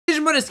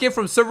Digimon Escape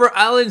from Server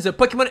Island is a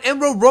Pokemon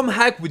Emerald ROM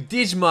hack with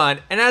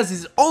Digimon and has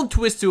his own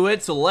twist to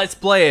it, so let's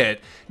play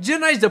it.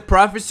 Jedi is the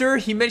professor.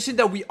 He mentioned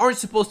that we aren't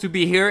supposed to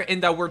be here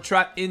and that we're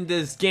trapped in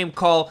this game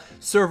called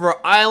Server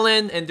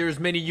Island and there's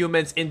many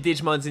humans and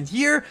Digimons in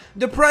here.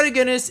 The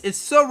protagonist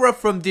is Sora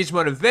from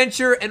Digimon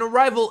Adventure and our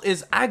rival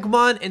is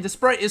Agumon, and the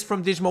sprite is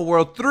from Digimon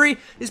World 3.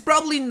 He's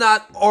probably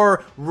not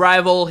our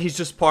rival, he's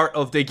just part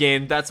of the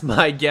game. That's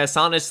my guess,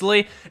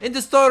 honestly. And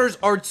the starters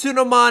are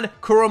Tsunomon,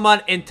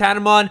 Kuromon, and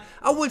Tanomon.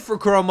 I went for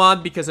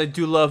Kuromon because I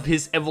do love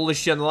his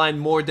evolution line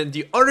more than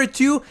the other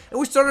two. And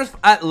we started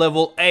at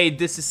level 8.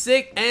 This is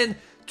sick. And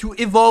to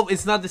evolve,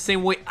 it's not the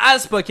same way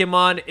as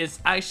Pokemon. It's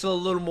actually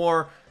a little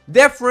more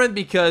different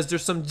because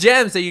there's some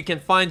gems that you can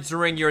find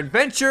during your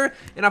adventure.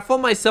 And I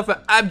found myself an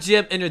App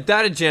Gem and a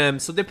Data Gem.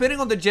 So depending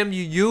on the gem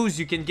you use,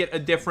 you can get a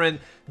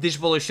different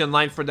Digivolution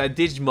line for that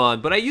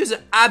Digimon. But I use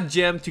an App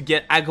Gem to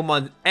get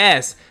Agumon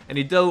S. And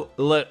it does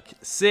look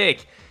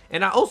sick.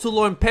 And I also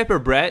learned Pepper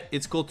Bread.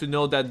 It's cool to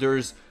know that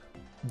there's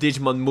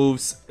Digimon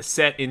moves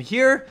set in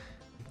here.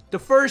 The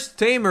first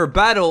Tamer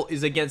battle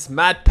is against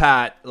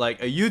MadPat, like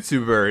a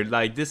YouTuber.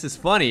 Like, this is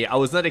funny. I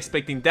was not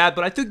expecting that,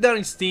 but I took that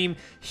on Steam.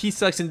 He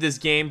sucks in this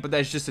game, but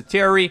that's just a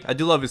theory. I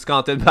do love his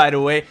content, by the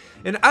way.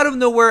 And out of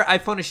nowhere, I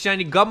found a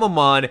shiny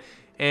Gamamon,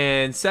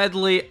 and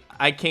sadly,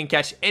 I can't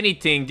catch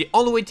anything. The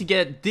only way to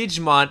get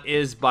Digimon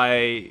is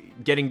by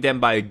getting them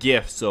by a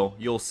gift, so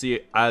you'll see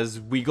as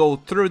we go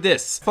through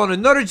this. Found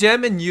another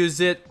gem and use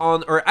it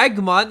on our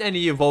Agumon and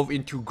he evolved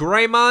into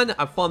Greymon.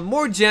 I found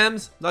more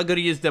gems, not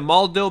gonna use them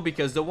all though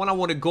because the one I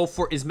want to go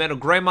for is Metal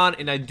Greymon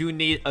and I do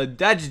need a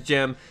Digi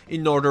Gem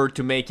in order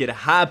to make it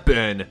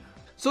happen.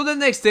 So the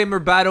next Tamer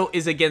battle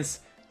is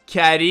against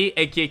Caddy,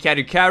 aka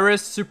Caducarus,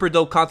 super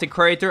dope content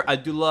creator. I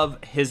do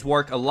love his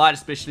work a lot,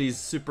 especially his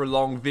super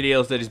long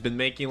videos that he's been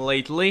making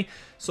lately.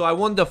 So I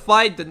won the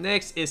fight. The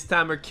next is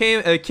Tamer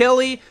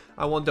Kelly.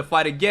 I won the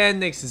fight again.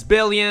 Next is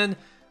Billion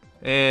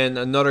and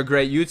another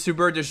great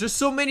YouTuber. There's just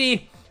so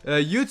many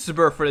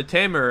YouTuber for the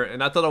Tamer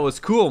and I thought that was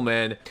cool,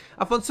 man.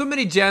 I found so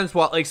many gems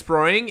while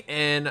exploring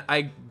and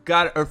I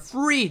got a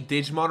free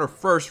Digimon, or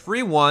first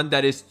free one,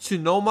 that is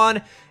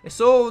Tsunomon.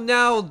 So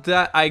now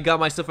that I got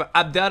myself an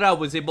app data, I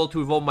was able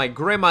to evolve my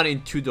Greymon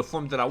into the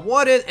form that I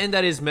wanted, and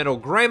that is Metal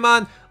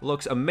Greymon.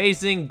 Looks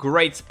amazing,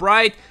 great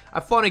sprite. I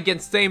fought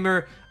against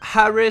Tamer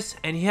Harris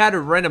and he had a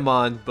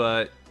Renamon,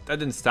 but that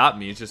didn't stop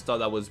me. I just thought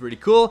that was really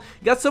cool.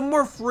 Got some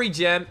more free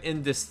gem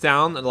in this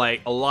town,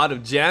 like a lot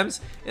of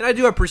gems, and I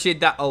do appreciate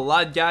that a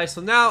lot, guys.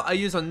 So now I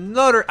use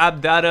another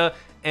app data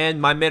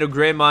and my Metal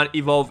Greymon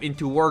evolved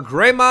into War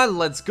Greymon.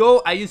 Let's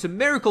go. I use a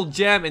Miracle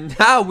Gem and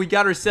now we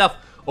got ourselves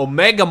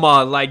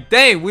Omegamon. Like,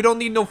 dang, we don't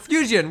need no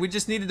fusion. We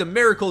just needed a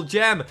Miracle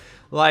Gem.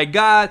 Like,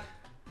 God,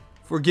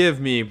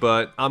 forgive me,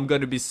 but I'm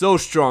gonna be so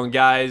strong,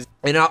 guys.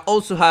 And I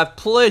also have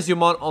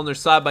Pleasiumon on their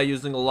side by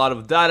using a lot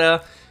of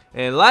data.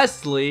 And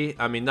lastly,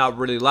 I mean not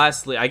really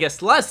lastly, I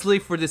guess lastly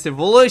for this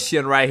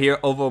evolution right here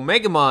of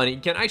Omegamon,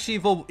 you can actually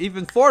evolve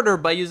even further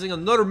by using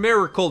another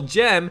Miracle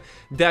Gem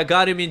that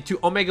got him into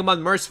Omegamon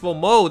Merciful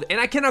Mode. And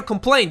I cannot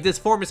complain, this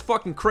form is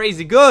fucking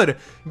crazy good.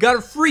 Got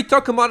a free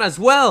Tokamon as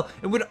well,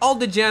 and with all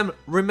the gem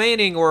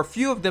remaining, or a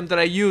few of them that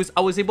I used,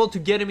 I was able to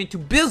get him into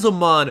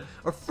Bizumon,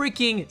 a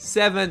freaking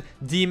 7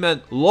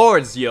 Demon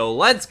Lords, yo.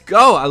 Let's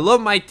go, I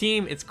love my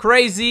team, it's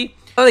crazy.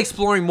 While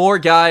exploring more,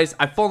 guys,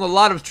 I found a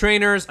lot of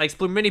trainers. I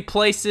explored many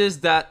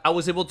places that I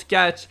was able to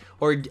catch,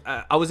 or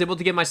I was able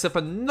to get myself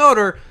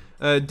another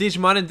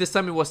Digimon, and this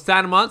time it was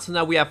Tanomon. So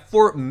now we have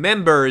 4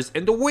 members,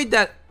 and the way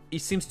that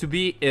it seems to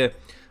be,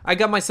 I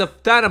got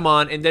myself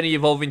Tanomon, and then he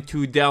evolved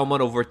into Daomon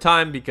over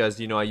time because,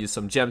 you know, I used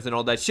some gems and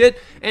all that shit.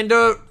 And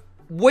the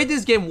way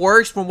this game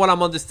works, from what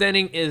I'm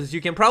understanding, is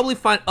you can probably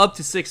find up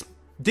to 6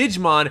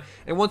 Digimon,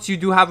 and once you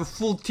do have a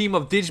full team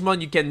of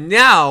Digimon, you can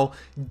now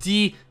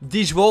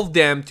digivolve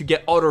them to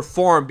get other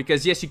form,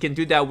 because yes, you can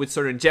do that with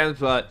certain gems,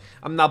 but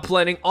I'm not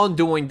planning on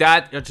doing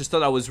that. I just thought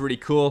that was really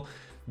cool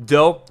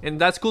though,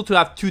 and that's cool to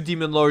have 2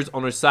 Demon Lords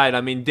on our side.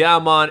 I mean,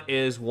 Daomon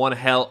is one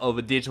hell of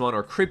a Digimon,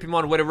 or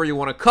Creepymon, whatever you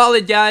want to call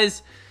it,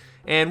 guys.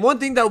 And one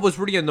thing that was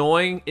really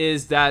annoying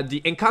is that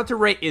the encounter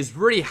rate is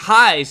really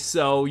high,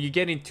 so you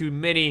get into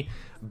many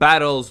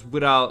battles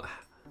without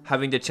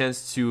having the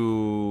chance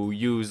to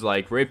use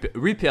like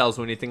repels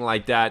or anything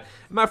like that.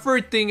 My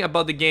favorite thing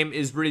about the game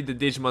is really the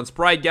Digimon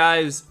sprite,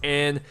 guys,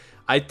 and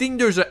I think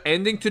there's an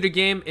ending to the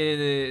game,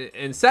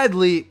 and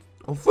sadly,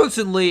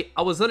 unfortunately,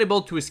 I was not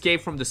able to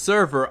escape from the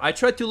server. I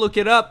tried to look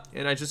it up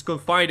and I just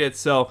couldn't find it,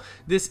 so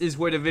this is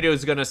where the video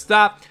is gonna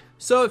stop.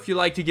 So if you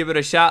like to give it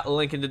a shot,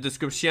 link in the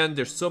description.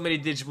 There's so many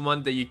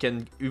Digimon that you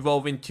can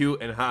evolve into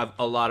and have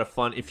a lot of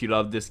fun if you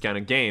love this kind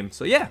of game.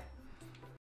 So yeah.